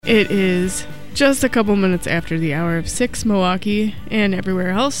It is just a couple minutes after the hour of 6 Milwaukee and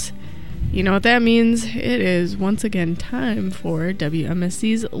everywhere else. You know what that means? It is once again time for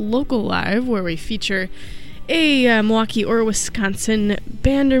WMSC's Local Live, where we feature a Milwaukee or Wisconsin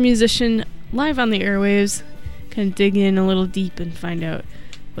band or musician live on the airwaves. Kind of dig in a little deep and find out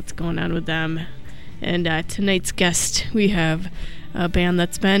what's going on with them. And tonight's guest, we have a band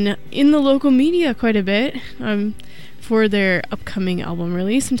that's been in the local media quite a bit for their upcoming album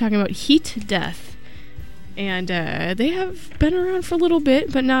release. I'm talking about Heat Death. And they have been around for a little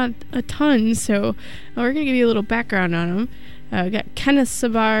bit, but not a ton, so we're going to give you a little background on them. We got Kenneth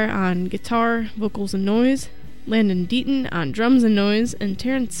Sabar on guitar, vocals, and noise, Landon Deaton on drums and noise, and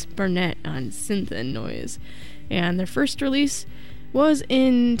Terrence Barnett on synth and noise. And their first release was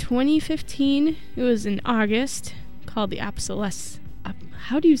in 2015. It was in August, called the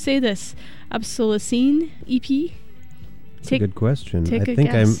how do you say this? Obsolescene EP? That's a good question. I think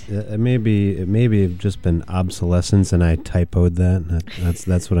it may have just been obsolescence, and I typoed that.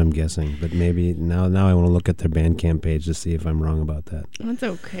 That's what I'm guessing. But maybe now I want to look at their Bandcamp page to see if I'm wrong about that. That's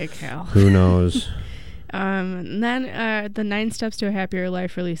okay, Cal. Who knows? And then the 9 Steps to a Happier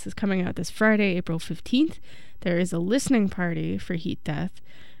Life release is coming out this Friday, April 15th. There is a listening party for Heat Death.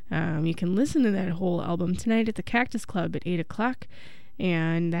 You can listen to that whole album tonight at the Cactus Club at 8 o'clock.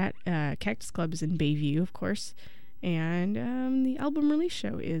 And that Cactus Club is in Bayview, of course. And the album release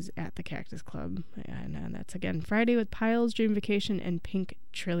show is at the Cactus Club. And that's, again, Friday with Piles, Dream Vacation, and Pink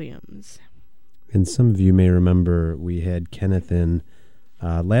Trilliums. And some of you may remember we had Kenneth in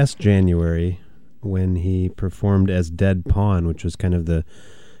last January when he performed as Dead Pawn, which was kind of the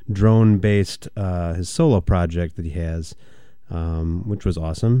drone-based his solo project that he has, which was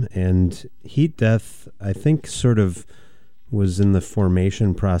awesome. And Heat Death, I think, sort of was in the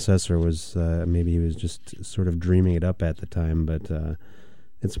formation process, or was maybe he was just sort of dreaming it up at the time, but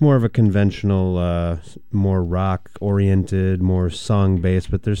it's more of a conventional, more rock-oriented, more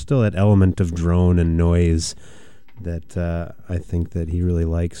song-based, but there's still that element of drone and noise that I think that he really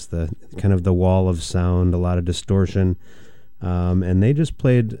likes, the kind of the wall of sound, a lot of distortion. And they just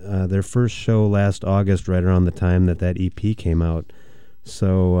played their first show last August, right around the time that EP came out.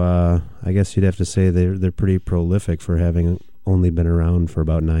 So I guess you'd have to say they're pretty prolific for having only been around for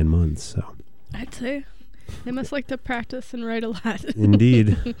about 9 months. So I'd say they must like to practice and write a lot.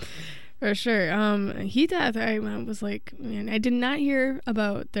 Indeed. For sure. Heat Death, I was like, man, I did not hear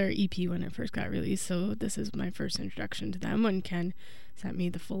about their EP when it first got released, so this is my first introduction to them when Ken sent me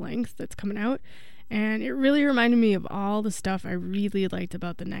the full length that's coming out. And it really reminded me of all the stuff I really liked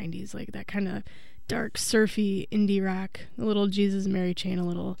about the 90s, like that kind of dark, surfy indie rock, a little Jesus Mary Chain, a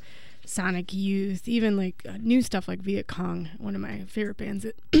little Sonic Youth, even like new stuff like Viet Cong, one of my favorite bands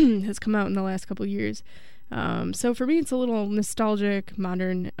that has come out in the last couple years. So for me, it's a little nostalgic,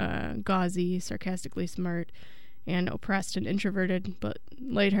 modern, gauzy, sarcastically smart, and oppressed and introverted, but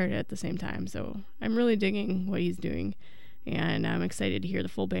lighthearted at the same time. So I'm really digging what he's doing, and I'm excited to hear the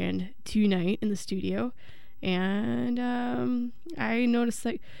full band tonight in the studio. And I noticed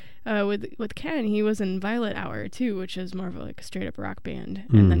that with Ken, he was in Violet Hour too, which is more of a straight up rock band.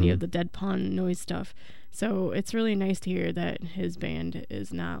 Mm-hmm. And then you have the Dead Pawn noise stuff. So it's really nice to hear that his band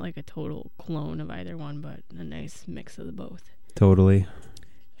is not like a total clone of either one, but a nice mix of the both. Totally.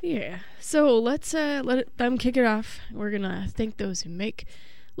 Yeah. So let's let them kick it off. We're gonna thank those who make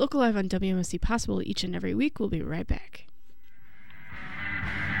Local Live on WMSC possible each and every week. We'll be right back.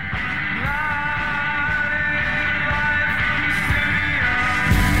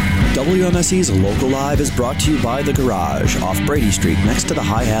 WMSC's Local Live is brought to you by The Garage off Brady Street next to the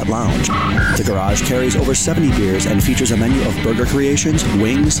Hi-Hat Lounge. The Garage carries over 70 beers and features a menu of burger creations,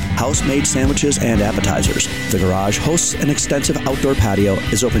 wings, house-made sandwiches, and appetizers. The Garage hosts an extensive outdoor patio,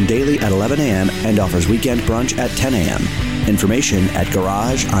 is open daily at 11 a.m., and offers weekend brunch at 10 a.m. Information at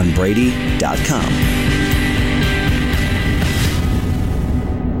garageonbrady.com.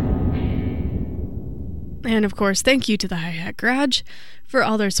 And of course, thank you to the Hi-Hat Garage for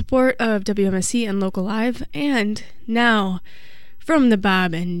all their support of WMSC and Local Live. And now, from the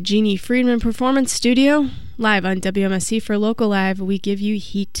Bob and Jeannie Friedman Performance Studio, live on WMSC for Local Live, we give you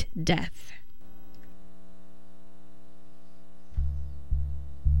Heat Death.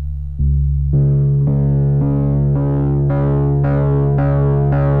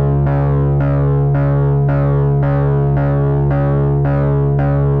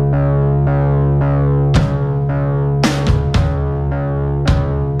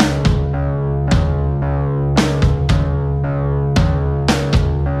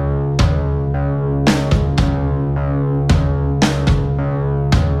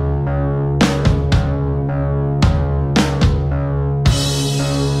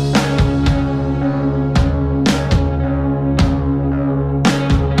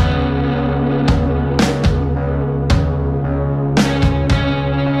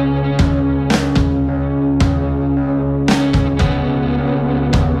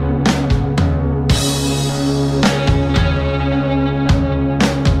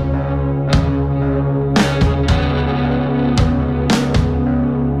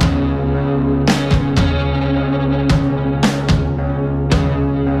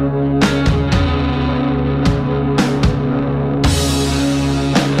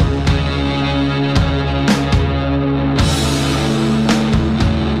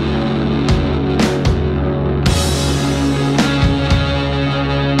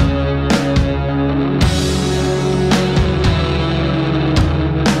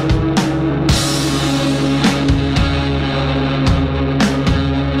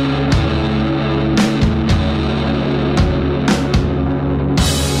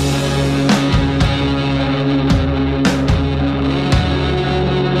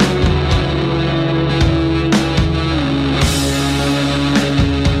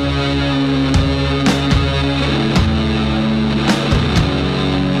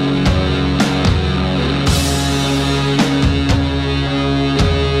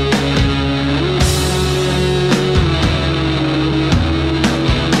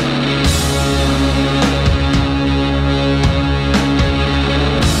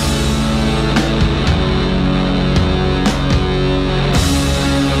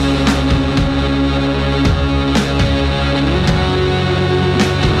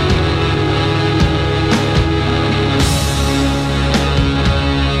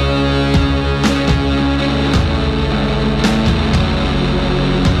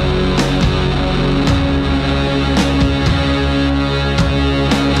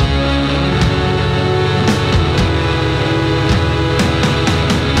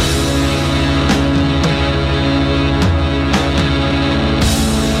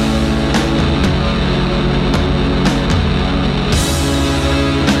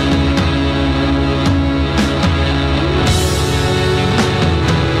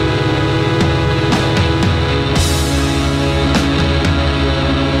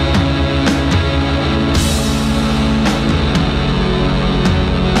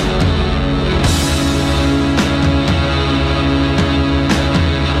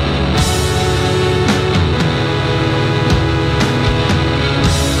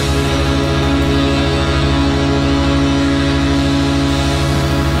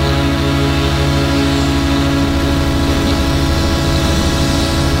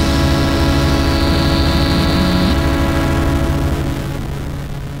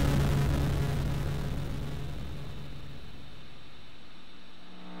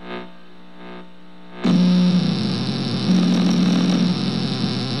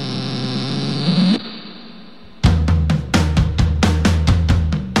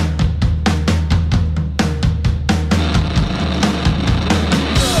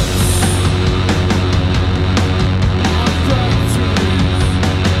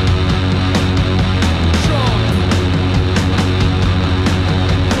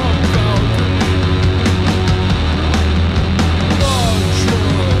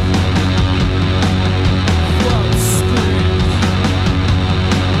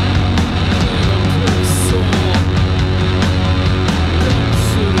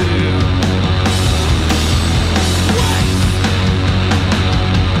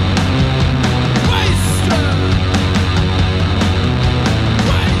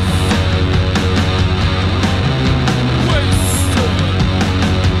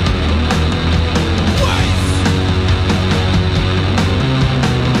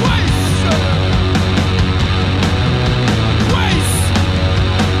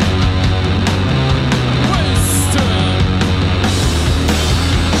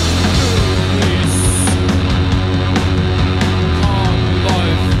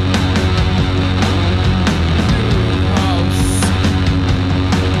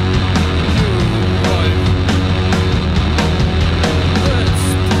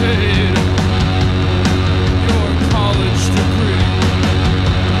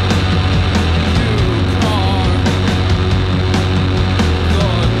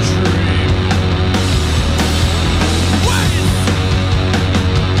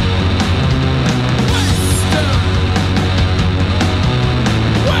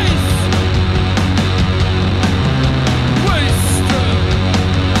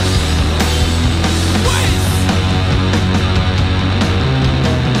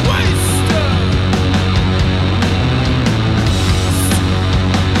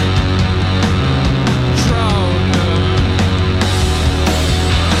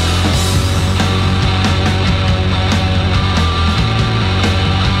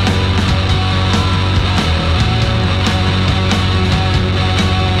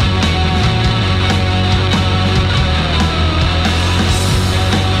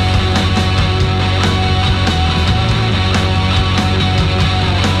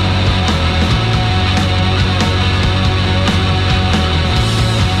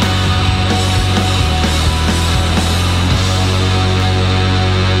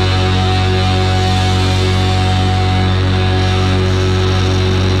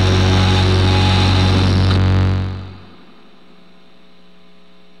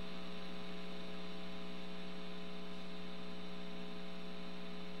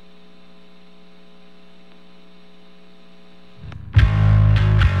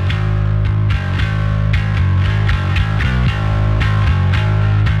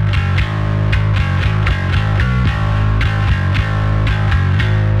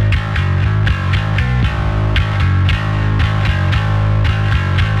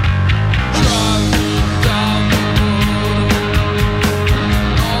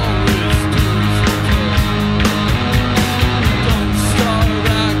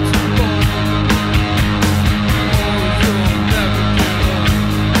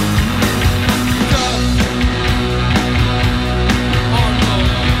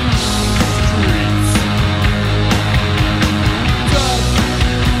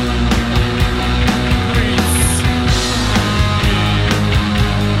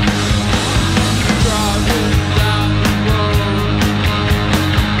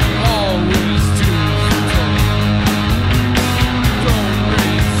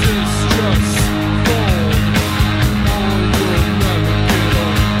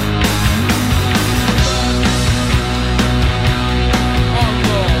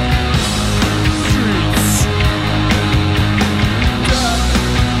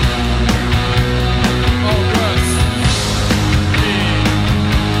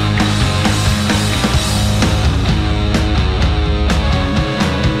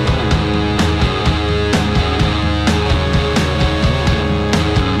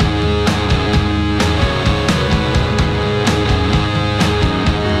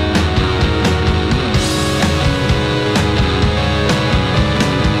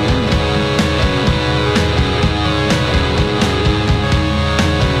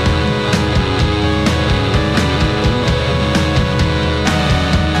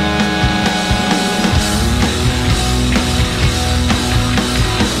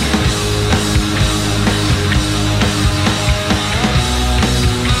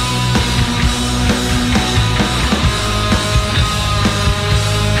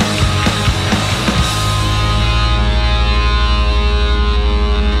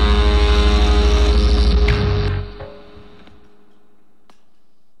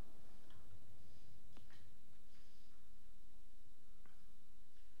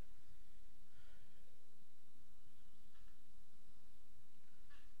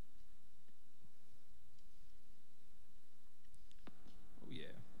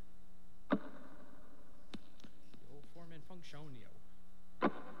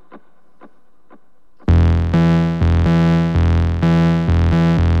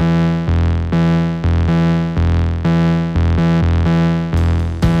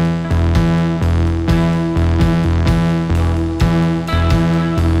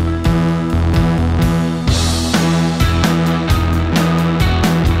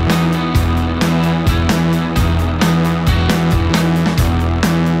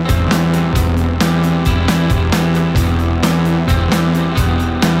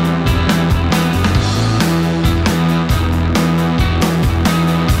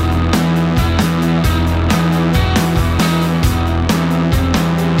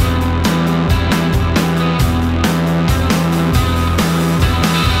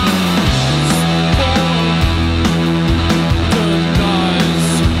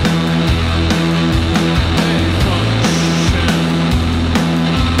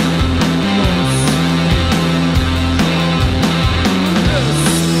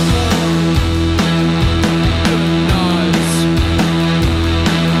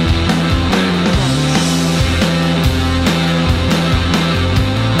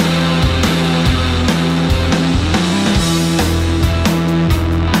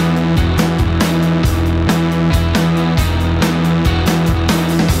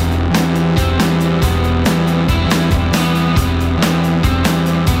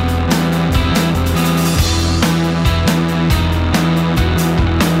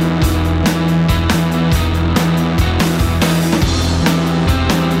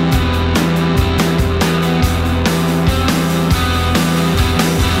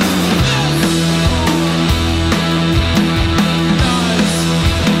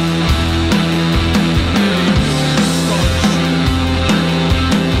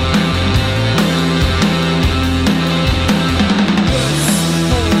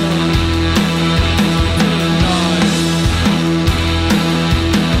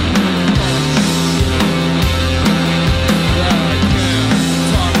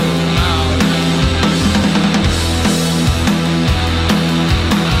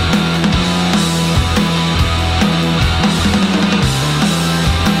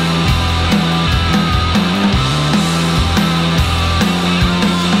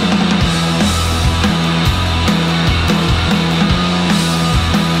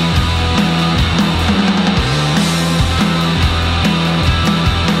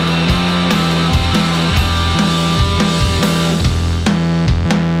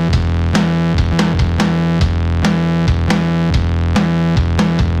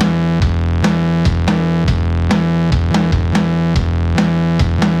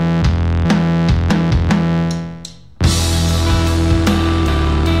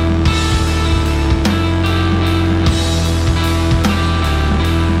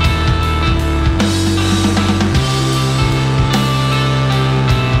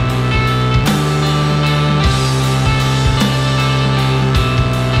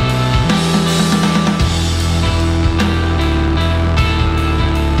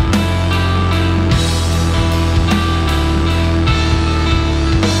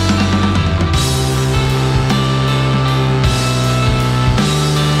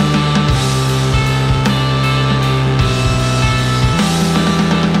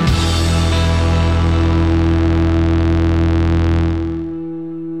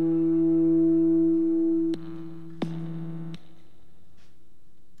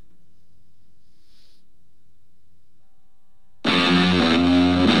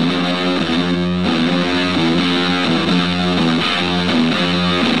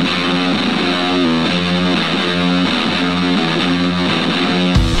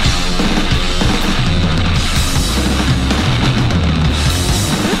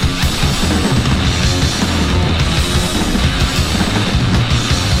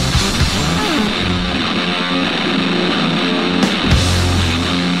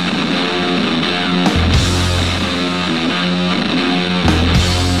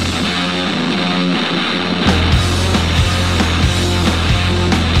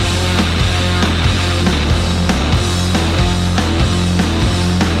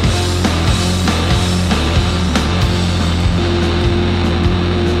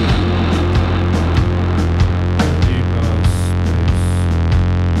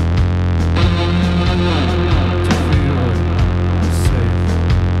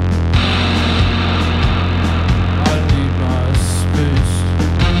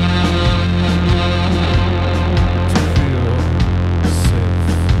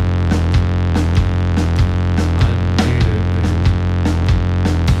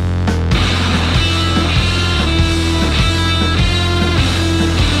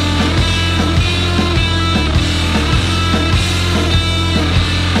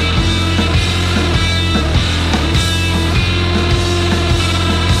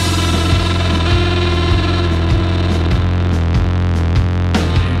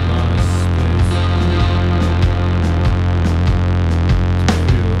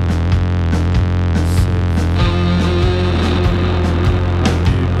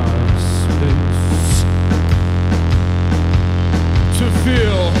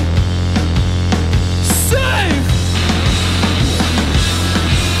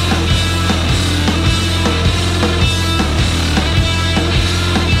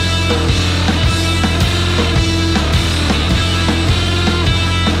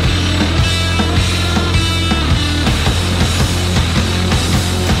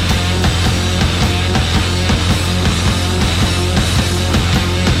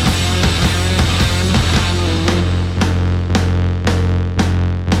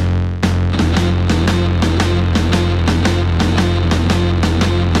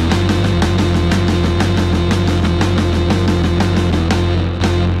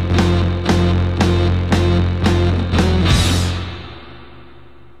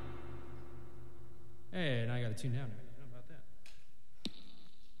 tuned out. How about that?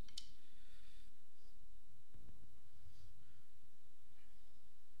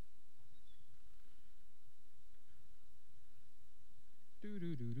 Do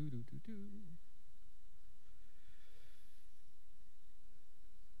do do do do do do.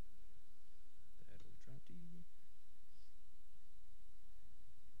 That'll drop to you.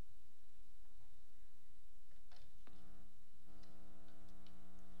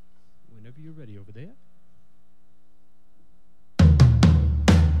 Whenever you're ready over there.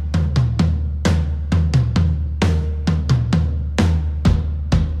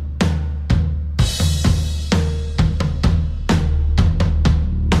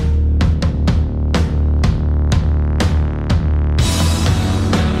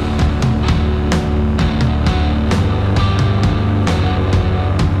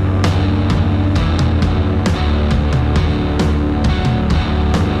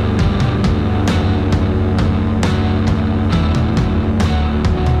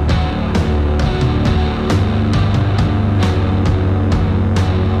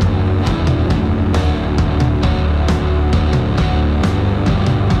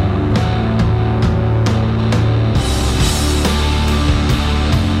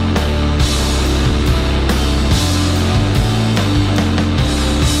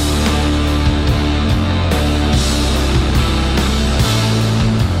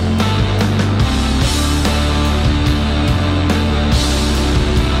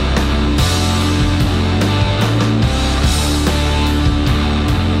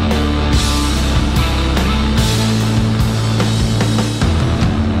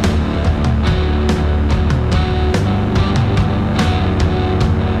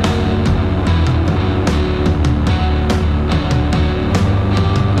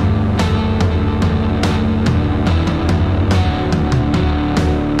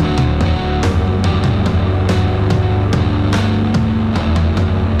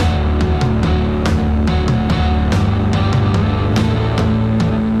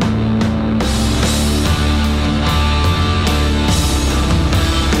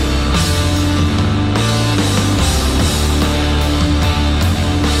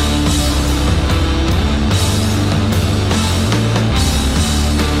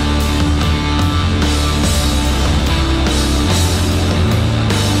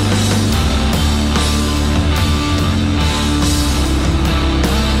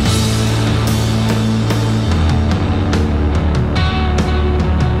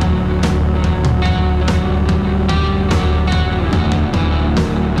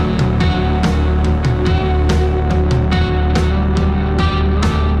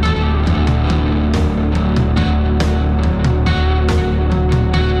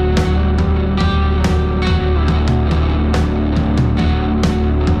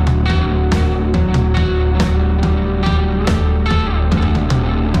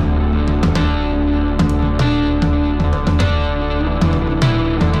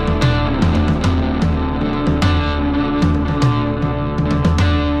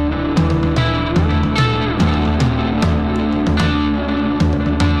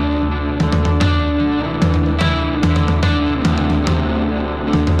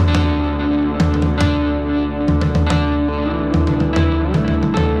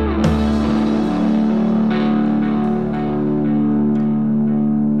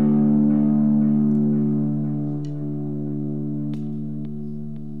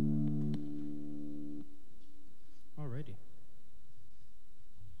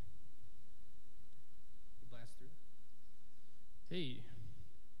 Hey.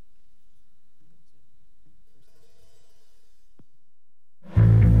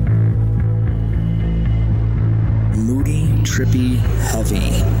 Moody, trippy,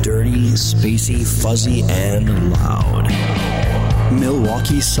 heavy, dirty, spacey, fuzzy, and loud.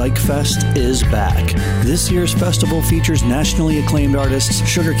 Milwaukee Psych Fest is back. This year's festival features nationally acclaimed artists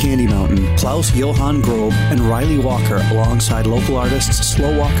Sugar Candy Mountain, Klaus Johann Grobe, and Riley Walker, alongside local artists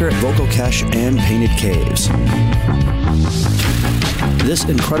Slow Walker, Vocal Cash, and Painted Caves. This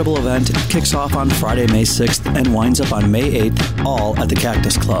incredible event kicks off on Friday, May 6th and winds up on May 8th, all at the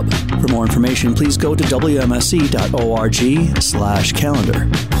Cactus Club. For more information, please go to wmsc.org/calendar.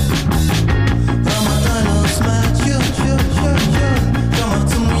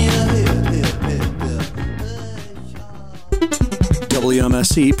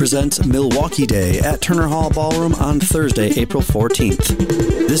 WMSC presents Milwaukee Day at Turner Hall Ballroom on Thursday, April 14th.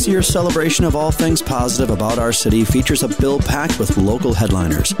 This year's celebration of all things positive about our city features a bill packed with local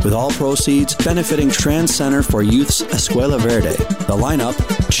headliners, with all proceeds benefiting Trans Center for Youth's Escuela Verde. The lineup: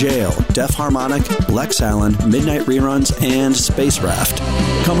 Jail, Deaf Harmonic, Lex Allen, Midnight Reruns, and Space Raft.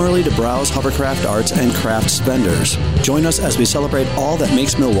 Come early to browse hovercraft arts and crafts vendors. Join us as we celebrate all that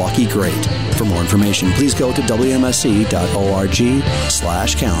makes Milwaukee great. For more information, please go to wmsc.org/calendar.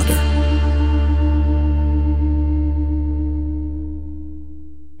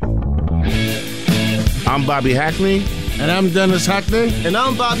 I'm Bobby Hackney. And I'm Dennis Hackney. And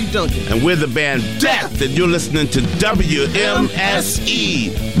I'm Bobby Duncan. And we're the band Death, and you're listening to WMSE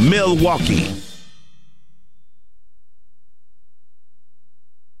Milwaukee.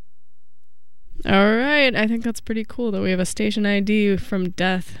 All right, I think that's pretty cool that we have a station ID from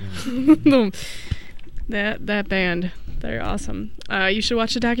Death. that band, they're awesome. You should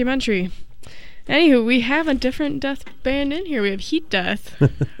watch the documentary. Anywho, we have a different Death band in here. We have Heat Death.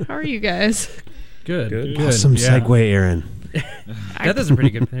 How are you guys? Good. Awesome segue, Aaron. That is a pretty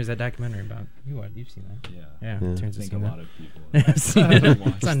good. There's that documentary about you've seen that. Yeah. Turns I think a lot of people have seen it.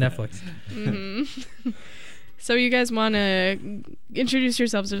 watched It's on that. Netflix. Mm-hmm. So you guys want to introduce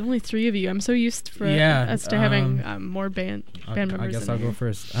yourselves? There's only 3 of you. I'm so used for us to having more band members. I guess in I'll here. go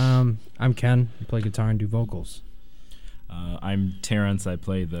first. I'm Ken. I play guitar and do vocals. I'm Terrence. I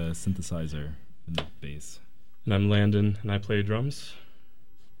play the synthesizer and the bass. And I'm Landon, and I play drums.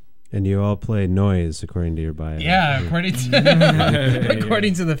 And you all play noise, according to your bio. Yeah, according to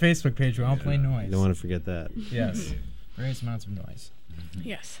the Facebook page, we all play noise. You don't want to forget that. Yes, various amounts of noise.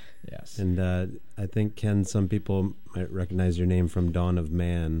 Yes. And I think, Ken, some people might recognize your name from Dawn of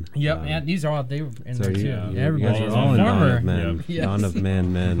Man. Yep, and these are all, they were in So there too. you Everybody's guys are all in Dawn of Man. Yep. Yes. Dawn of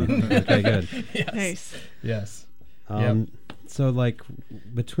Man, men. Okay, good. Yes. Nice. Yes. So, like,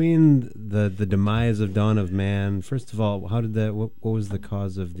 between the demise of Dawn of Man, first of all, how did that? What was the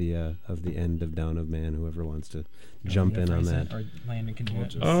cause of the end of Dawn of Man? Whoever wants to jump in on that. Or Landon can do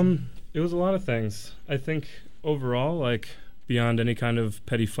it. It was a lot of things. I think overall, like, beyond any kind of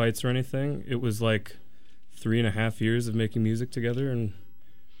petty fights or anything, it was like 3.5 years of making music together, and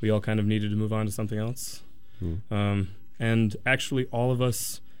we all kind of needed to move on to something else. And actually, all of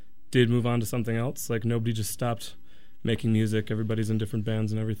us did move on to something else. Like, nobody just stopped making music. Everybody's in different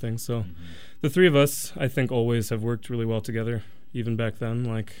bands and everything. So the 3 of us, I think, always have worked really well together. Even back then,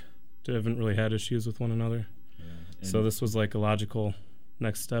 like, haven't really had issues with one another. So this was like a logical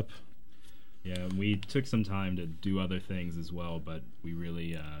next step. Yeah, we took some time to do other things as well, but we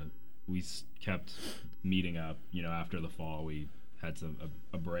really kept meeting up. You know, after the fall, we had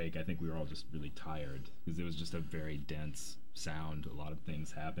a break. I think we were all just really tired because it was just a very dense sound, a lot of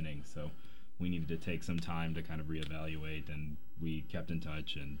things happening. So we needed to take some time to kind of reevaluate, and we kept in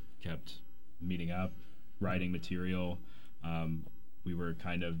touch and kept meeting up, writing material. We were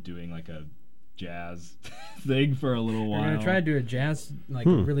kind of doing like a jazz thing for a little while. We're going to try to do a jazz, like a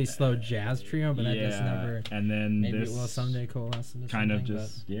really slow jazz trio, but that just never... And then maybe this it will someday coalesce into kind of something,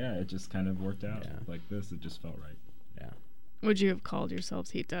 just, it just kind of worked out like this. It just felt right. Yeah. Would you have called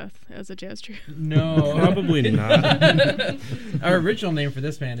yourselves Heat Death as a jazz trio? No. Probably not. Our original name for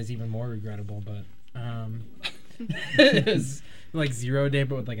this band is even more regrettable, but it's like 0 Day,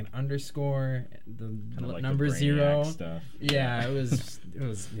 but with like an underscore, the like number the 0 stuff. Yeah, it was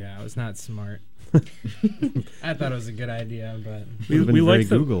not smart. I thought it was a good idea, but We we very like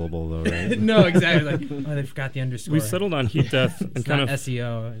the- Googleable, though, right? no, exactly. Like, they forgot the underscore. We settled on Heat Death and it's kind not of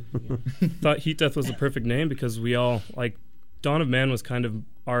SEO. thought Heat Death was the perfect name because we all, like, Dawn of Man was kind of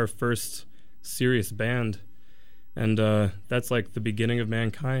our first serious band. And that's like the beginning of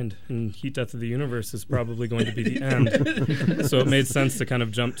mankind, and Heat Death of the Universe is probably going to be the end. So it made sense to kind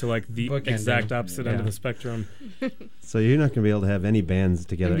of jump to like the Bookending. exact opposite end of the spectrum. So you're not going to be able to have any bands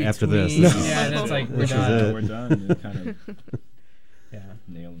together In after this. between. This is- Yeah, that's like we're This is done. it. We're done. We're kind of Yeah.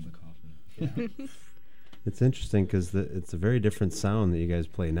 nail in the coffin. It's interesting because it's a very different sound that you guys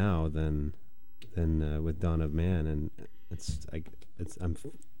play now than with Dawn of Man, and I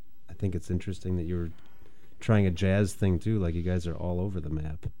think it's interesting that you were trying a jazz thing too. Like, you guys are all over the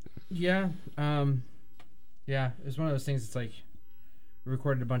map. Yeah, it was one of those things. It's like we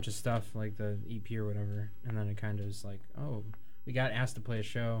recorded a bunch of stuff, like the EP or whatever, and then it kind of was like, oh, we got asked to play a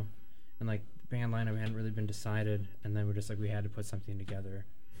show, and like the band lineup hadn't really been decided, and then we're just like, we had to put something together,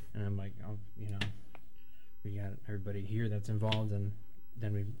 and I'm like, oh, we got everybody here that's involved, and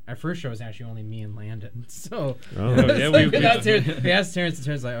then our first show was actually only me and Landon. So yeah, we asked Terrence, and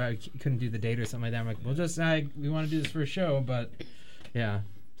Terrence like, I couldn't do the date or something like that. I'm like, well, just we want to do this first show, but yeah,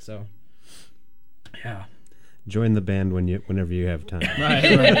 so yeah. join the band whenever you have time. Right.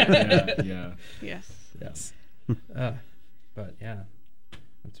 Yeah. Yes. Yes. But yeah,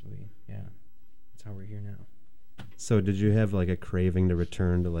 that's how we're here now. So did you have like a craving to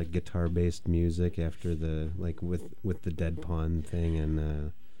return to like guitar-based music after the like with the Dead Pawn thing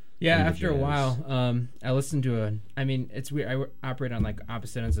and yeah, and the after a jazz? while, I listened to it's weird. I operate on like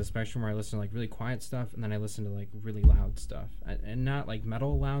opposite ends of the spectrum where I listen to like really quiet stuff and then I listen to like really loud stuff. And not like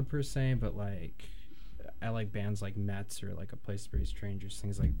metal loud per se, but like I like bands like Mets or like A Place to Bury Strangers,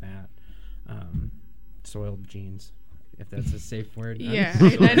 things like that. Soiled Jeans, if that's a safe word. Yeah,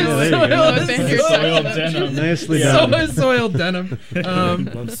 I know. there you go. Soiled band you're Soiled talking about. denim. Nicely done. Soiled denim.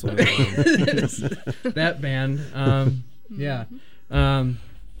 Love soil. That band. Yeah.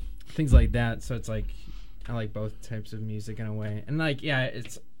 Things like that. So it's like I like both types of music in a way. And like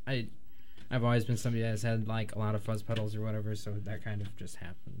I've always been somebody that's had like a lot of fuzz pedals or whatever, so that kind of just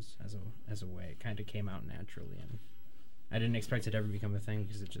happens as a way. It kind of came out naturally, and I didn't expect it to ever become a thing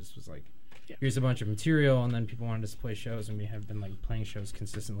because it just was like here's a bunch of material, and then people wanted us to play shows, and we have been like playing shows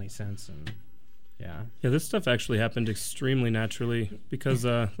consistently since. And yeah, this stuff actually happened extremely naturally because,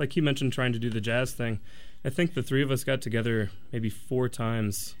 like you mentioned, trying to do the jazz thing. I think the three of us got together maybe 4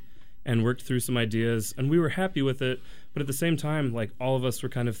 times and worked through some ideas, and we were happy with it. But at the same time, like all of us were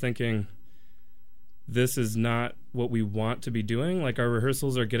kind of thinking, this is not what we want to be doing. Like our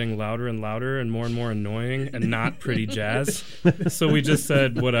rehearsals are getting louder and louder and more annoying and not pretty jazz. So we just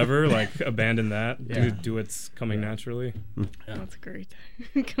said, whatever, like abandon that, do what's coming naturally. That's great.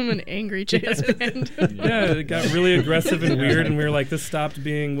 Become an angry jazz band. Yeah, it got really aggressive and weird, and we were like, this stopped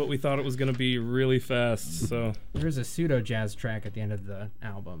being what we thought it was going to be really fast. So there's a pseudo jazz track at the end of the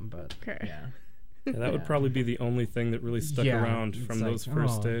album, but Okay. yeah. that would probably be the only thing that really stuck around it's from like, those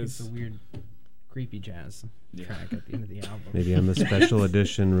first It's days. a weird, creepy jazz track at the end of the album. Maybe on the special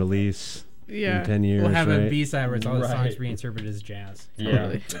edition release Yeah. in 10 years, We'll have right? a B-side where it's all the songs Right. reinterpreted as jazz.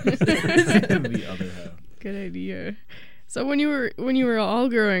 Yeah. Totally. The other half. Good idea. So when you were all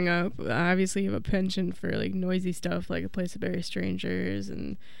growing up, obviously you have a penchant for like noisy stuff, like A Place to Bury Strangers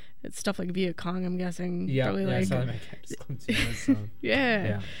and it's stuff like Viet Cong. I'm guessing. Yeah, Probably I like saw that. I just glimpsed of this song.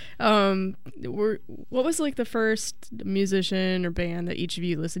 yeah. What was like the first musician or band that each of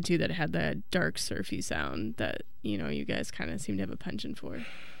you listened to that had that dark surfy sound that you guys kind of seem to have a penchant for?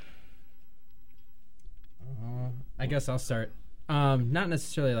 I guess I'll start. Not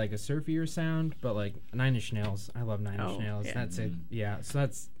necessarily like a surfier sound, but like Nine Inch Nails. I love Nine Inch Nails. yeah. That's it. Yeah. So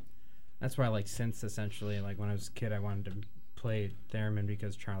that's why I like synths essentially. Like when I was a kid, I wanted to play theremin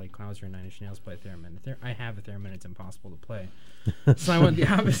because Charlie Clouser and Nine Inch Nails play theremin. I have a theremin. It's impossible to play. So I went the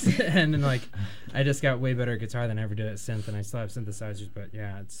opposite end, and like I just got way better at guitar than I ever did at synth, and I still have synthesizers. But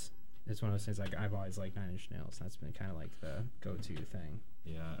yeah, it's one of those things. Like I've always liked Nine Inch Nails. That's been kind of like the go-to thing.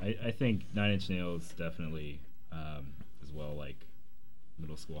 Yeah, I think Nine Inch Nails definitely as well, like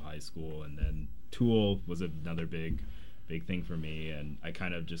middle school, high school, and then Tool was another big thing for me, and I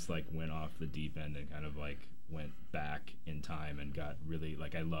kind of just like went off the deep end and kind of like went back in time and got really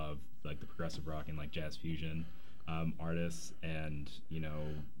like I love like the progressive rock and like jazz fusion artists, and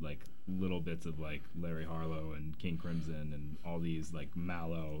like little bits of like Larry Harlow and King Crimson and all these like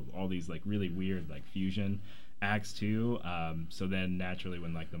Mallow, all these like really weird like fusion acts too. So then naturally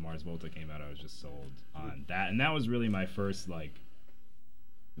when like the Mars Volta came out, I was just sold on that, and that was really my first like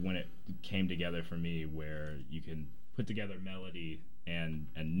when it came together for me, where you can put together melody and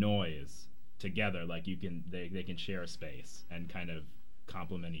noise together, like you can they can share a space and kind of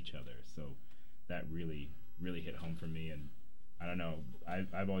complement each other. So that really hit home for me. And I don't know,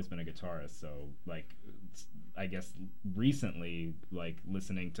 I've always been a guitarist, so like I guess recently like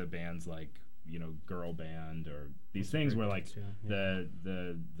listening to bands like girl band or these things where like the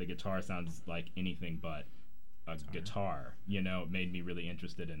guitar sounds like anything but a guitar, it made me really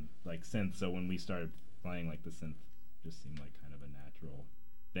interested in like synth. So when we started playing, like the synth just seemed like kind of a natural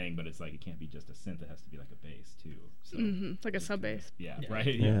thing, but it's like it can't be just a synth, it has to be like a bass too. So Like a sub bass. yeah,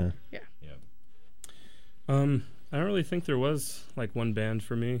 right. Yeah. I don't really think there was like one band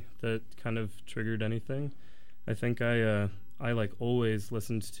for me that kind of triggered anything. I think I like always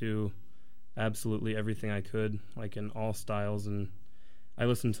listened to absolutely everything I could, like in all styles, and I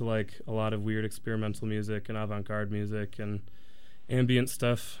listened to like a lot of weird experimental music and avant-garde music and ambient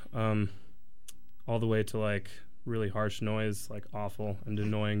stuff, all the way to like really harsh noise, like awful and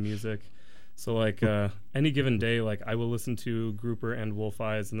annoying music. So like any given day, like I will listen to Grouper and Wolf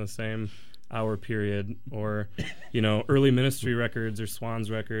Eyes in the same hour period, or early Ministry records or Swans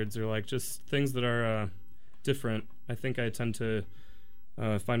records, or like just things that are different. I think I tend to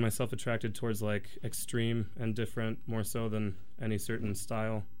find myself attracted towards like extreme and different more so than any certain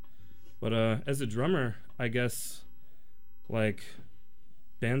style. But as a drummer, I guess, like,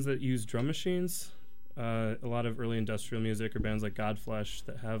 bands that use drum machines, a lot of early industrial music, or bands like Godflesh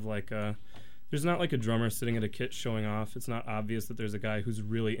that have, like, there's not, like, a drummer sitting at a kit showing off. It's not obvious that there's a guy who's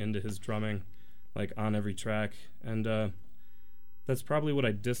really into his drumming, like, on every track. And that's probably what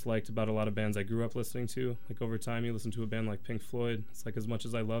I disliked about a lot of bands I grew up listening to. Like, over time, you listen to a band like Pink Floyd. It's like, as much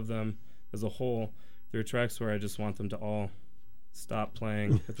as I love them as a whole, there are tracks where I just want them to all stop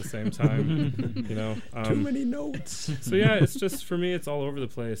playing at the same time, you know. Too many notes. So yeah, it's just, for me, it's all over the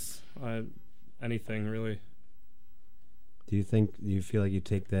place. Anything really. Do you feel like you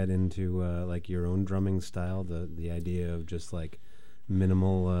take that into like your own drumming style, the idea of just like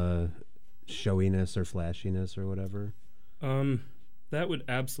minimal showiness or flashiness or whatever? That would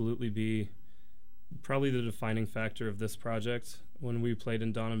absolutely be probably the defining factor of this project. When we played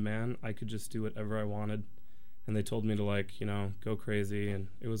in Dawn of Man, I could just do whatever I wanted. And they told me to, like, you know, go crazy, and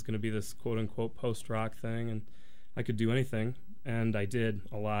it was going to be this quote-unquote post-rock thing, and I could do anything, and I did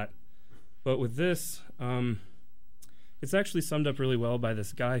a lot. But with this, it's actually summed up really well by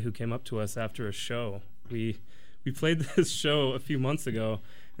this guy who came up to us after a show. We played this show a few months ago,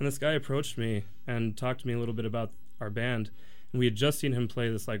 and this guy approached me and talked to me a little bit about our band, and we had just seen him play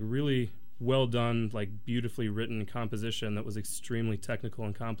this, like, really well-done, like, beautifully written composition that was extremely technical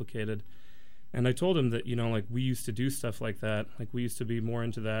and complicated. And I told him that, you know, like, we used to do stuff like that. Like, we used to be more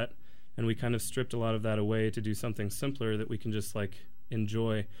into that, and we kind of stripped a lot of that away to do something simpler that we can just, like,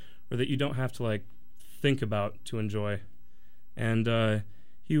 enjoy, or that you don't have to, like, think about to enjoy. And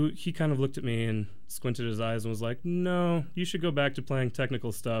he kind of looked at me and squinted his eyes and was like, no, you should go back to playing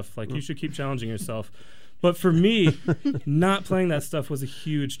technical stuff. Like, you should keep challenging yourself. But for me, not playing that stuff was a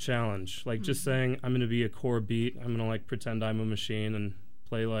huge challenge. Like, just saying, I'm going to be a core beat. I'm going to, like, pretend I'm a machine and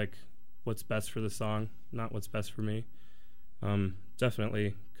play, like, what's best for the song, not what's best for me.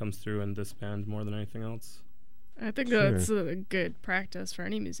 Definitely comes through in this band more than anything else. I think that's a good practice for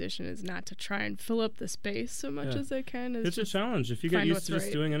any musician, is not to try and fill up the space so much as they can. It's a challenge. If you get used to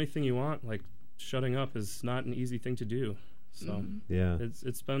just doing anything you want, like, shutting up is not an easy thing to do. So yeah,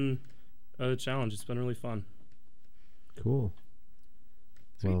 it's been a challenge. It's been really fun. Cool.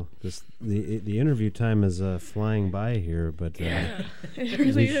 Well, the interview time is flying by here, but it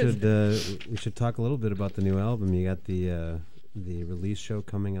really is. We should talk a little bit about the new album. You got the release show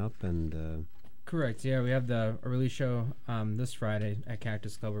coming up, and correct. Yeah, we have a release show this Friday at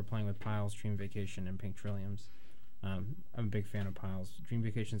Cactus Club. We're playing with Piles, Dream Vacation, and Pink Trilliums. I'm a big fan of Piles. Dream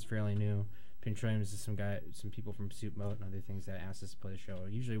Vacation's fairly new. Pink Trilliums is some people from Pursuit Mode and other things that asked us to play the show.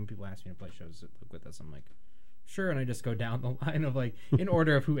 Usually when people ask me to play shows with us, I'm like, sure, and I just go down the line of, like, in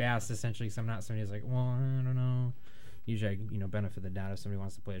order of who asked, essentially, because I'm not somebody who's like, well, I don't know. Usually I, benefit the doubt. If somebody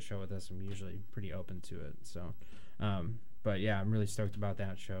wants to play a show with us, I'm usually pretty open to it. So, but yeah, I'm really stoked about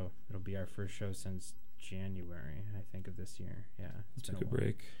that show. It'll be our first show since January, I think, of this year. Yeah, it's took a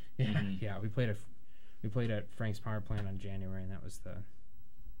break. Yeah, yeah. We played at Frank's Power Plant on January, and that was the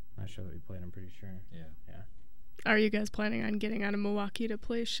last show that we played. I'm pretty sure. Yeah. Are you guys planning on getting out of Milwaukee to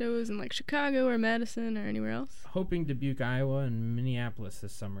play shows in, like, Chicago or Madison or anywhere else? Hoping Dubuque, Iowa, and Minneapolis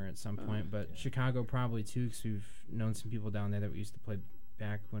this summer at some point, but Chicago probably too, because we've known some people down there that we used to play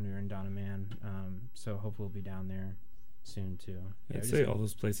back when we were in Dawn of Man. So hopefully we'll be down there soon too. I'd say all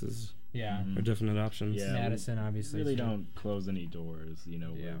those places are definite options. Yeah, Madison, obviously. Really don't close any doors, we're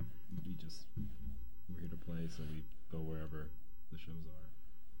here to play, so we go wherever the shows are.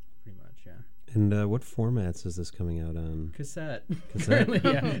 Pretty much, yeah. And what formats is this coming out on? Cassette.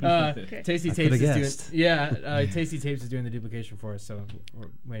 Yeah. Tasty Tapes is doing. Tasty Tapes is doing the duplication for us, so we're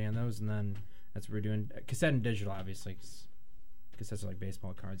waiting on those, and then that's what we're doing. Cassette and digital, obviously. Cassettes are like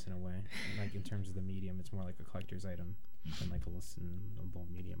baseball cards in a way. Like, in terms of the medium, it's more like a collector's item than like a listenable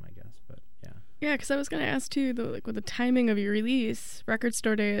medium, I guess. But yeah. Yeah, because I was gonna ask too, with the timing of your release, Record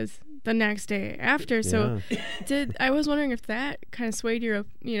Store Day is the next day after. So, I was wondering if that kind of swayed your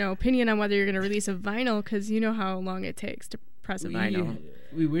opinion on whether you're gonna release a vinyl, because you know how long it takes to press a vinyl.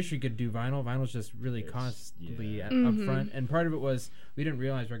 We wish we could do vinyl. Vinyl's just really costly up front, and part of it was we didn't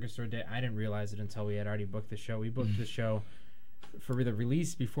realize Record Store Day. I didn't realize it until we had already booked the show. We booked the show for the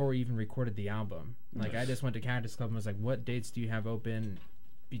release before we even recorded the album. Like, I just went to Cactus Club and was like, what dates do you have open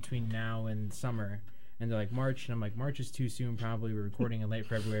between now and summer? And they're like, March. And I'm like, March is too soon, probably. We're recording in late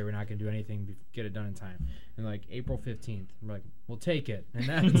February. We're not going to do anything, get it done in time. And like, April 15th. And we're like, we'll take it. And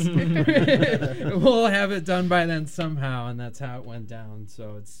that's we'll have it done by then somehow. And that's how it went down.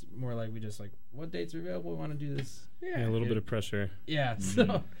 So it's more like we just like, what dates are available? We want to do this. Yeah, a little bit of pressure. Yeah,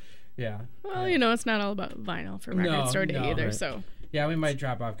 so... Yeah. Well, it's not all about vinyl for Record Store Day either. Right. So Yeah, we might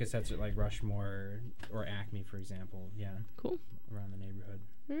drop off cassettes at like Rushmore or Acme, for example. Yeah. Cool. Around the neighborhood.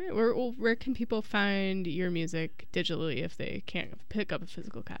 All right. Where can people find your music digitally if they can't pick up a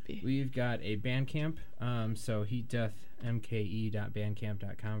physical copy? We've got a Bandcamp. So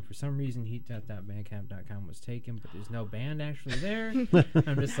heatdeathmke.bandcamp.com. For some reason, heatdeath.bandcamp.com was taken, but there's no band actually there.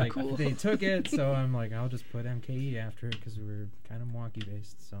 I'm just like, Cool. They took it, so I'm like, I'll just put MKE after it because we're kind of Milwaukee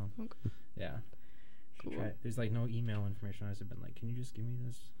based. So, yeah. Cool. There's like no email information. I have been like, can you just give me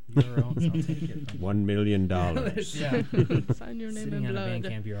this URL? 'Cause I'll take it. $1 million. Yeah. Sign your name Sitting in on a blood.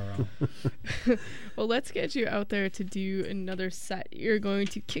 Bandcamp URL. Well, let's get you out there to do another set. You're going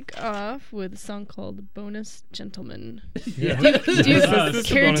to kick off with a song called Bonus Gentleman. Yeah. Do you This is a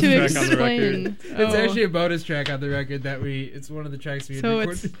care bonus to track on the explain? It's actually a bonus track on the record that it's one of the tracks we had So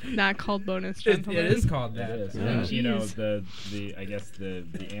recorded. it's not called Bonus It Gentleman. is called that. It is. Oh, And, you know, jeez. the I guess the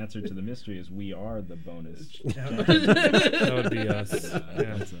answer to the mystery is we are the bonus. That would be us.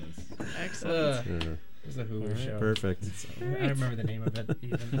 Yeah. That's us. Excellent. Yeah. It was a Hulu show. Perfect. I don't remember the name of it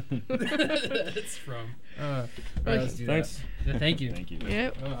even. It's from. Let's do Thanks. that. Thank you. Thank you.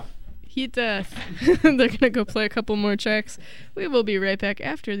 Yep. Heat Death. They're going to go play a couple more tracks. We will be right back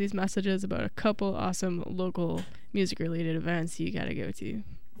after these messages about a couple awesome local music-related events you got to go to.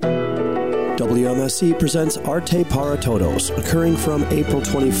 WMSC presents Arte para Todos, occurring from April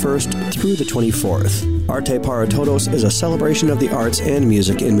 21st through the 24th. Arte para Todos is a celebration of the arts and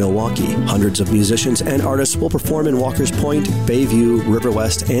music in Milwaukee. Hundreds of musicians and artists will perform in Walker's Point, Bayview, River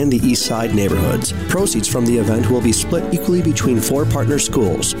West, and the East Side neighborhoods. Proceeds from the event will be split equally between 4 partner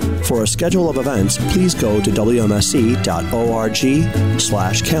schools. For a schedule of events, please go to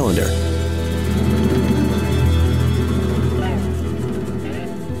wmsc.org/calendar.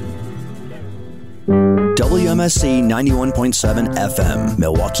 WMSC 91.7 FM,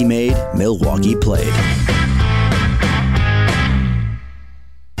 Milwaukee made, Milwaukee played.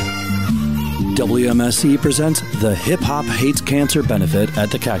 WMSC presents the Hip Hop Hates Cancer benefit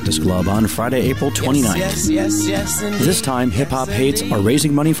at the Cactus Club on Friday, April 29th. This time, Hip Hop Hates are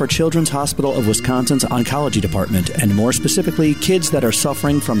raising money for Children's Hospital of Wisconsin's Oncology Department, and more specifically, kids that are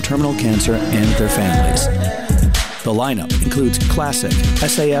suffering from terminal cancer and their families. The lineup includes Classic,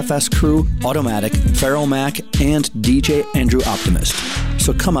 SAFS Crew, Automatic, Feral Mac, and DJ Andrew Optimist.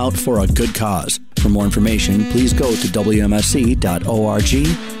 So come out for a good cause. For more information, please go to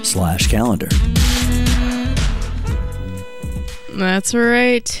wmsc.org/calendar. That's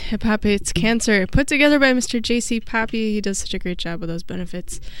right. Hip Hop Hates Cancer. Put together by Mr. J.C. Poppy. He does such a great job with those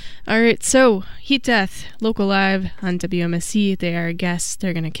benefits. All right, so Heat Death, local live on WMSC. They are guests.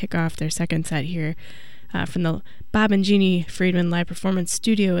 They're going to kick off their second set here from the Bob and Jeannie Friedman live performance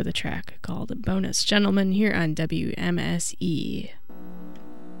studio with a track called Bonus Gentleman here on WMSE.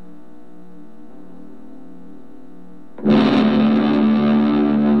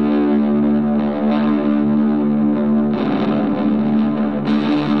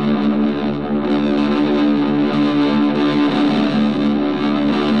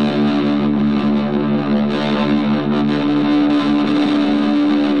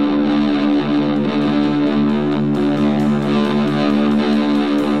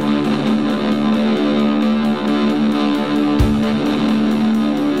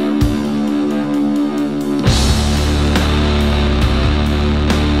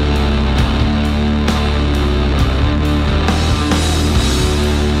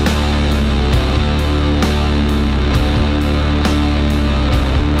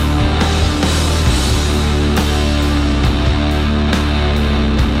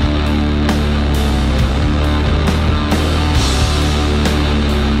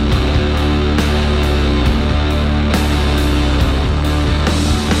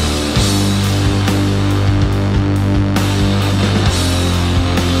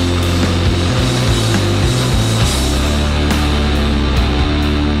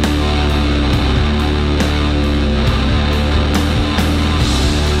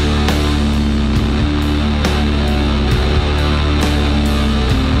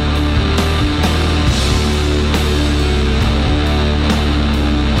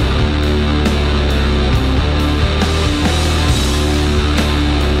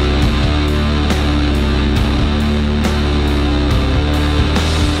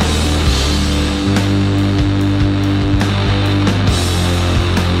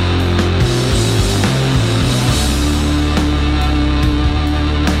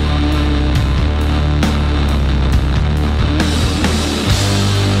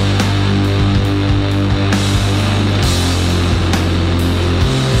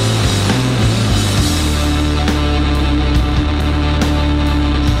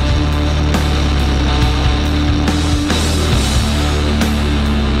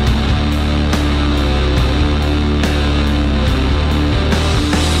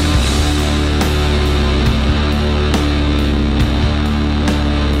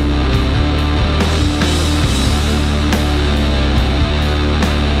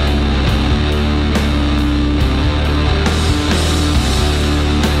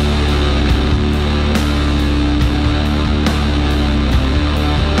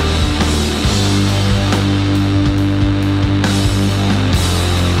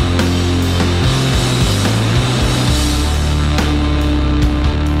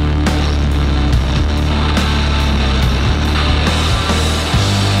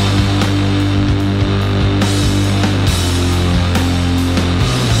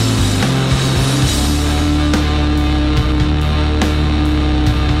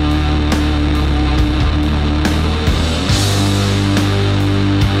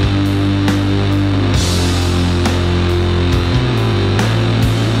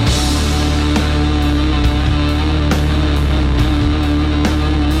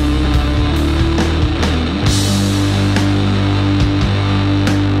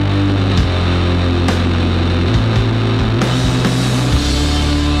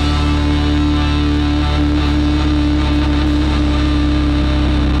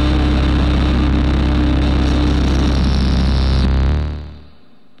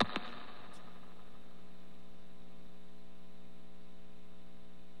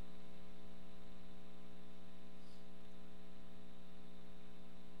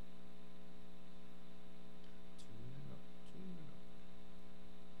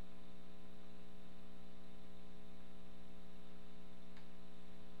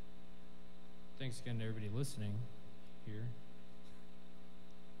 thanks again to everybody listening here.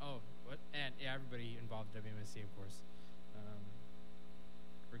 Oh, what? And yeah, everybody involved in WMSC, of course.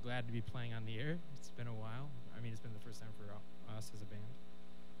 We're glad to be playing on the air. It's been a while. I mean, it's been the first time for us as a band.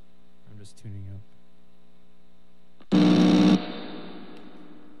 I'm just tuning up.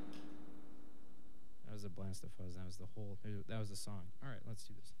 That was a blast of fuzz. That was the whole. That was the song. All right, let's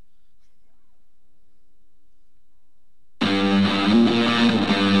do this.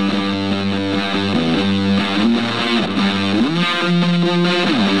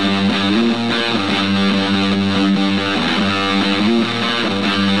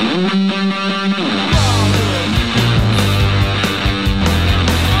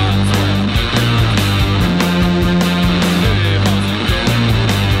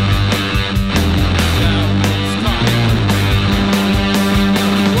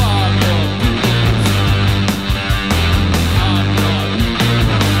 Wow.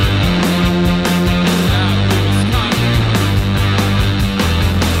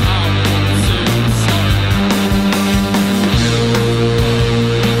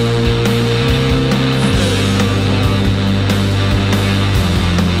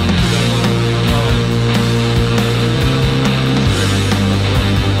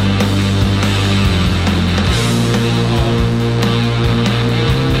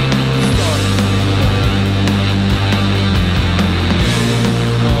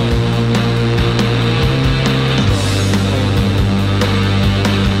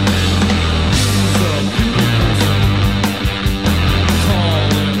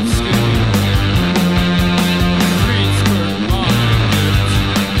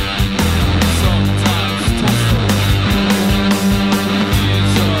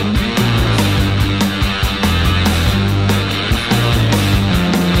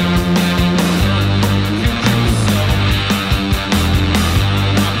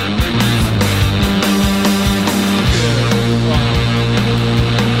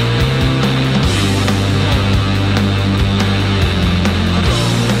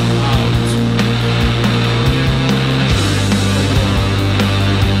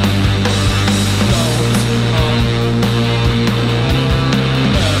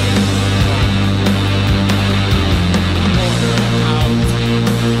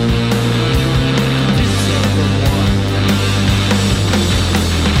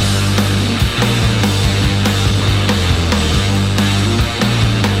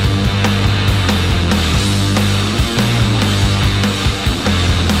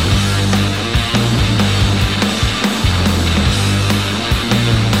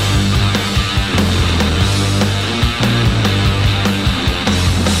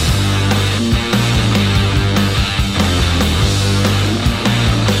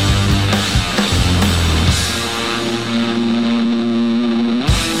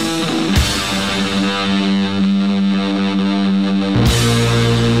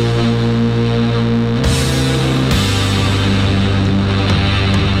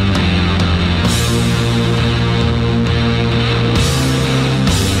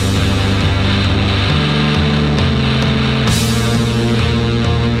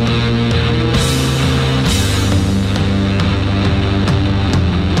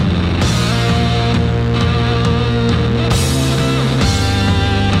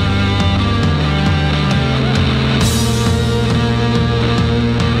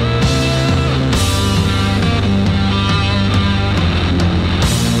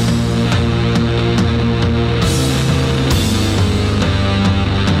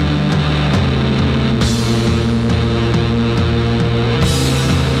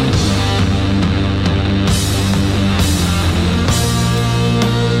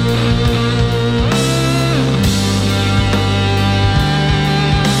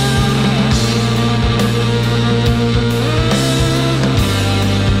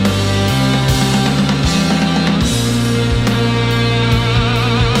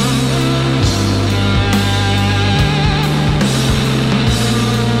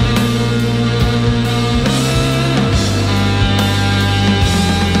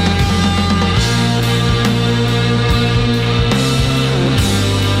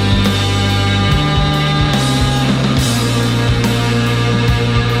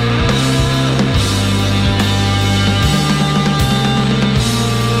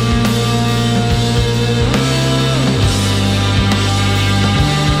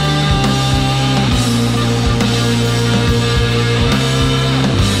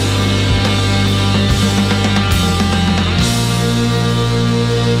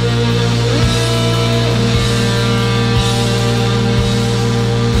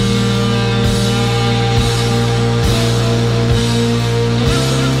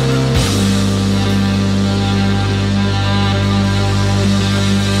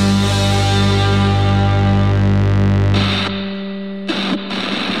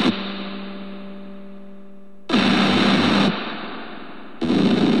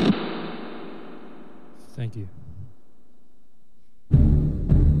 Thank you.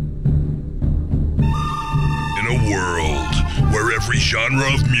 In a world where every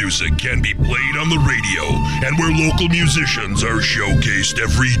genre of music can be played on the radio and where local musicians are showcased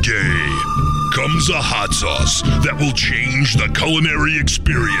every day, comes a hot sauce that will change the culinary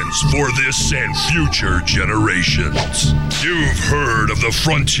experience for this and future generations. You've heard of the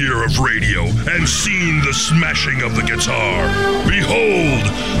frontier of radio and seen the smashing of the guitar. Behold,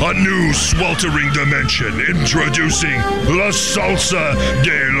 a new sweltering dimension introducing La Salsa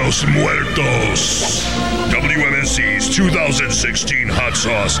de los Muertos. WMSC's 2016 hot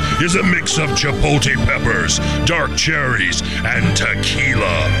sauce is a mix of chipotle peppers, dark cherries, and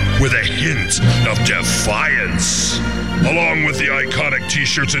tequila with a hint of defiance. Along with the iconic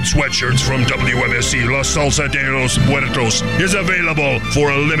t-shirts and sweatshirts from WMSC, La Salsa de los Muertos is available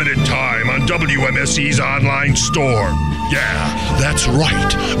for a limited time on WMSC's online store. Yeah, that's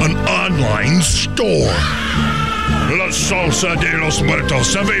right, an online store. La Salsa de los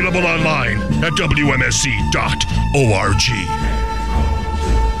Muertos, available online at WMSC.org.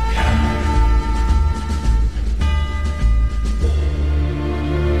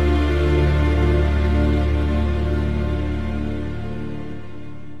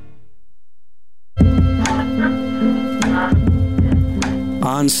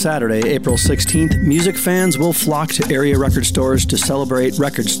 On Saturday, April 16th, music fans will flock to area record stores to celebrate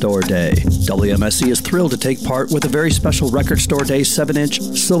Record Store Day. WMSC is thrilled to take part with a very special Record Store Day 7-inch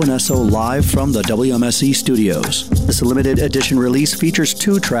Sylvanesso live from the WMSC studios. This limited edition release features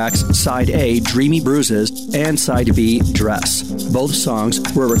 2 tracks, Side A, Dreamy Bruises, and Side B, Dress. Both songs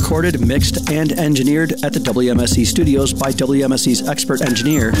were recorded, mixed, and engineered at the WMSC studios by WMSC's expert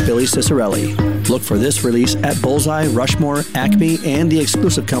engineer, Billy Cicerelli. Look for this release at Bullseye, Rushmore, Acme, and the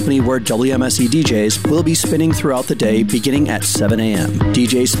exclusive company where WMSC DJs will be spinning throughout the day beginning at 7 a.m.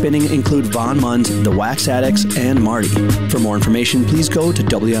 DJs spinning include Von Munds, The Wax Addicts, and Marty. For more information, please go to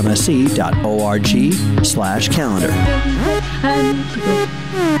WMSC.org/calendar.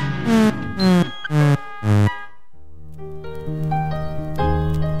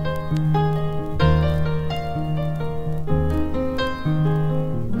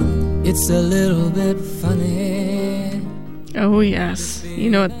 It's a little bit funny. Oh, yes. You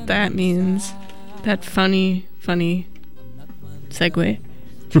know what that means. That funny segue.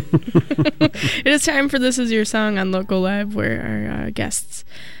 It is time for This Is Your Song on Local Live, where our guests,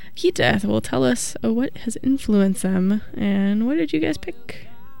 Heat Death, will tell us what has influenced them. And what did you guys pick?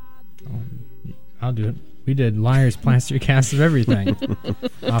 I'll do it. We did Liars, Plaster Cast of Everything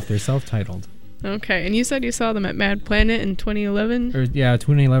off their self-titled. Okay, and you said you saw them at Mad Planet in 2011? Yeah,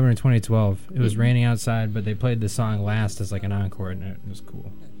 2011 or 2012. It was raining outside, but they played the song last as like an encore, and it was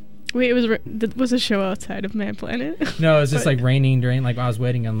cool. Wait, was a show outside of Mad Planet? No, it was just like raining during, like I was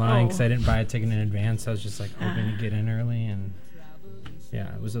waiting in line because I didn't buy a ticket in advance. I was just like hoping to get in early, and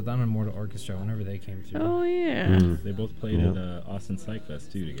yeah, it was at the Immortal Orchestra whenever they came through. Oh, yeah. They both played at Austin Psych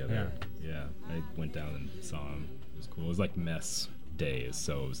Fest, too, together. Yeah, I went down and saw them. It was cool. It was like Mess Days,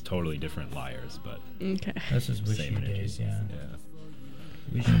 so it was totally different Liars, but okay. This is Wishy Days, yeah.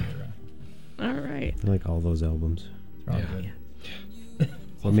 Wishy era. All right. I like all those albums. They're all good.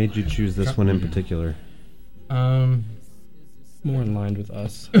 What made you choose this one in particular? More in line with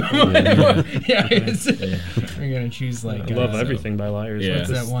us. We're gonna choose like. I love everything by Liars. What's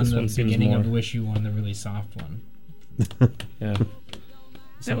that one? The beginning of Wish You one, the really soft one. Yeah.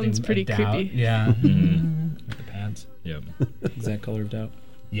 That one's pretty creepy. Yeah. With the pads. Yep. Exact Color of Doubt.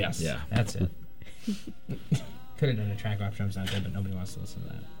 Yes. Yeah. That's it. Could have done a track off Drums Not Dead, but nobody wants to listen to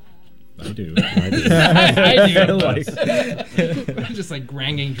that. I do. I do. Just like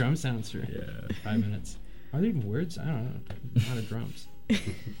granging drum sounds for 5 minutes. Are there even words? I don't know. A lot of drums.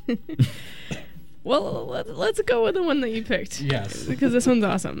 Well, let's go with the one that you picked. Yes. Because this one's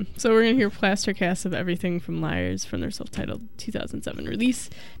awesome. So we're going to hear Plaster Cast of Everything from Liars from their self-titled 2007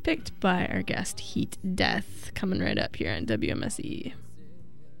 release, picked by our guest Heat Death, coming right up here on WMSE.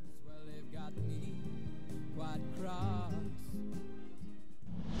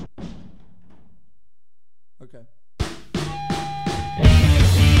 Okay.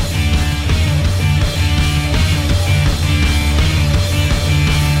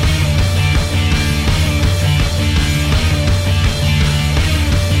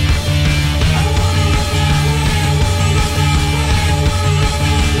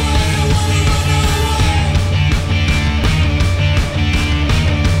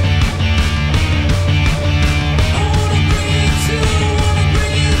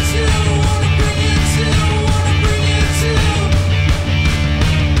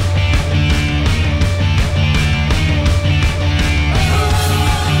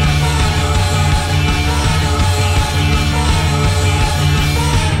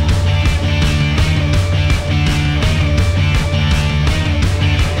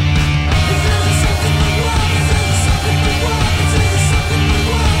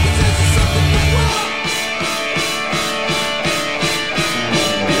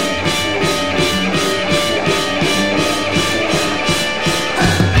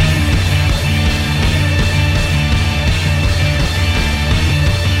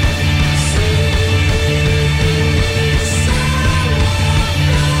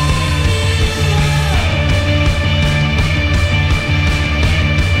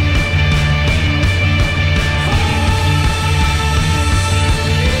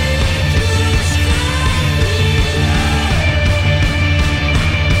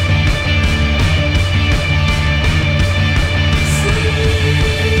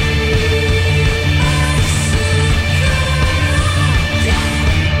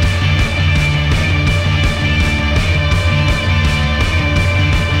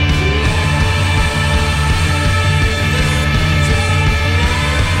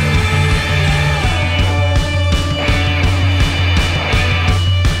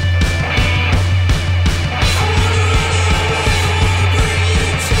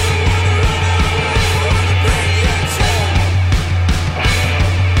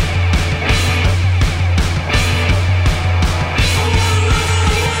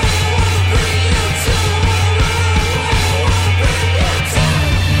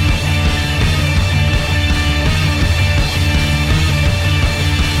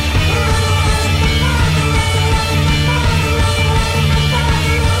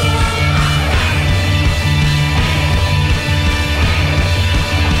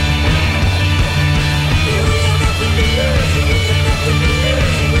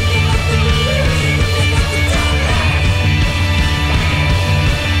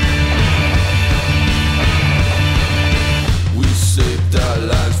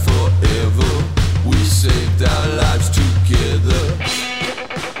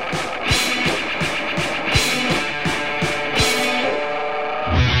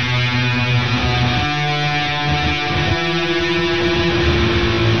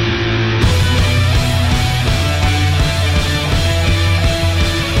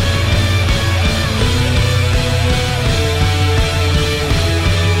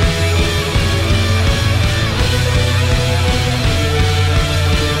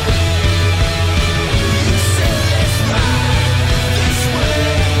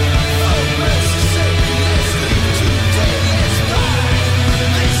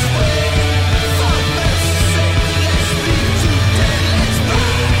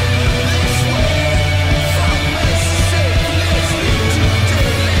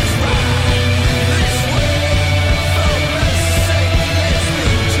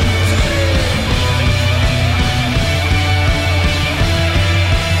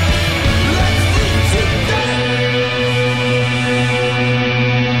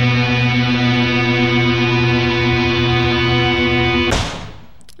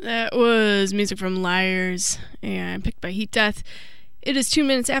 was music from Liars and picked by Heat Death. It is 2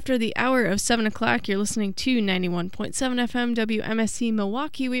 minutes after the hour of 7 o'clock. You're listening to 91.7 FM WMSC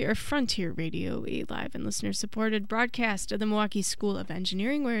Milwaukee. We are Frontier Radio, a live and listener-supported broadcast of the Milwaukee School of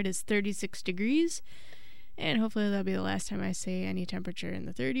Engineering, where it is 36 degrees. And hopefully that'll be the last time I say any temperature in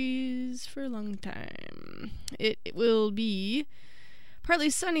the 30s for a long time. It will be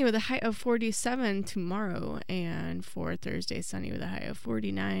partly sunny with a high of 47 tomorrow, and for Thursday, sunny with a high of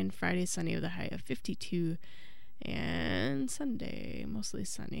 49. Friday, sunny with a high of 52. And Sunday, mostly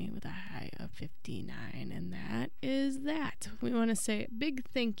sunny with a high of 59. And that is that. We want to say a big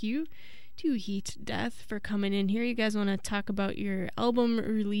thank you to Heat Death for coming in here. You guys want to talk about your album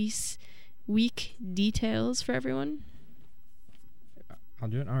release week details for everyone? I'll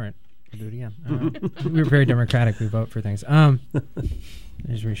do it. All right. I'll do it again. We're very democratic. We vote for things.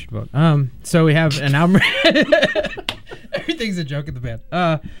 Here's where you should vote. So we have an album. Everything's a joke at the band.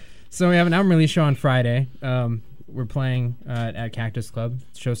 So we have an album release show on Friday. We're playing at Cactus Club.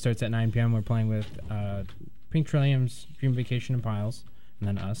 The show starts at 9 p.m. We're playing with Pink Trillium's Dream Vacation and Piles, and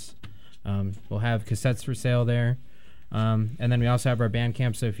then us. We'll have cassettes for sale there. And then we also have our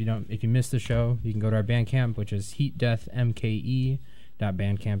Bandcamp, so if you missed the show, you can go to our Bandcamp, which is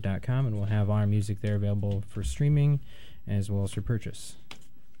heatdeathmke.bandcamp.com, and we'll have our music there available for streaming as well as for purchase.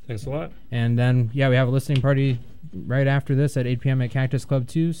 Thanks a lot. And then, we have a listening party right after this at 8 p.m. at Cactus Club,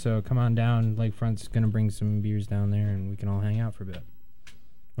 too, so come on down. Lakefront's going to bring some beers down there, and we can all hang out for a bit.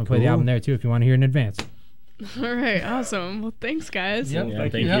 We'll play the album there, too, if you want to hear it in advance. All right, awesome. Well, thanks, guys.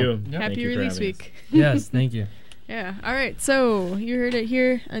 Yep. Thank you. Happy release week. Yes, thank you. Yeah. All right. So you heard it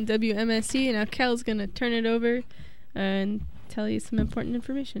here on WMSC. Now Kel's gonna turn it over and tell you some important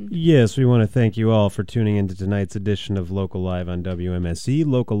information. Yes, we want to thank you all for tuning into tonight's edition of Local Live on WMSC.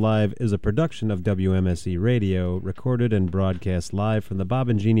 Local Live is a production of WMSC Radio, recorded and broadcast live from the Bob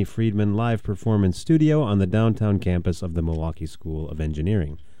and Jeannie Friedman Live Performance Studio on the downtown campus of the Milwaukee School of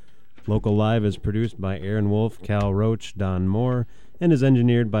Engineering. Local Live is produced by Aaron Wolf, Cal Roach, Don Moore, and is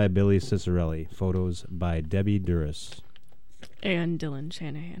engineered by Billy Cicerelli. Photos by Debbie Duras. And Dylan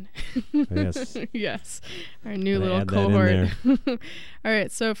Shanahan. Yes. Yes. Our new Gotta little add that cohort. in All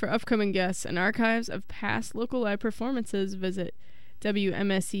right. So for upcoming guests and archives of past Local Live performances, visit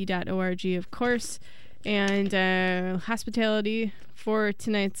WMSC.org, of course. And hospitality for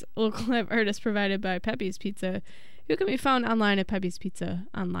tonight's Local Live artist provided by Pepe's Pizza, who can be found online at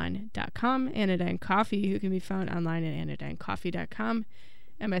peppiespizzaonline.com. Anodyne Coffee, who can be found online at anodynecoffee.com.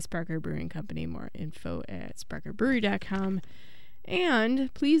 MS Sparker Brewing Company, more info at sparkerbrewery.com.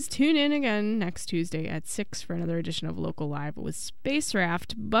 And please tune in again next Tuesday at 6 for another edition of Local Live with Space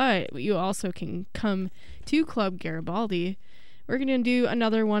Raft. But you also can come to Club Garibaldi. We're going to do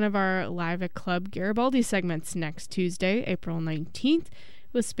another one of our Live at Club Garibaldi segments next Tuesday, April 19th.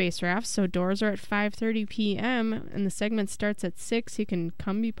 With Space Raft, so doors are at 5:30 p.m. and the segment starts at 6. You can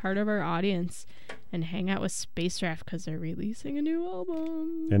come be part of our audience and hang out with Space Raft because they're releasing a new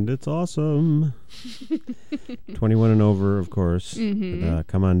album. And it's awesome. 21 and over, of course. Mm-hmm. But,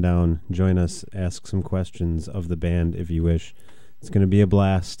 come on down, join us, ask some questions of the band if you wish. It's going to be a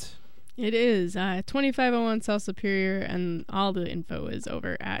blast. It is 2501 South Superior, and all the info is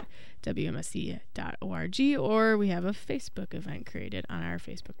over at WMSC.org, or we have a Facebook event created on our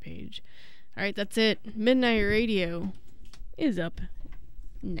Facebook page. All right, that's it. Midnight Radio is up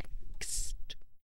next.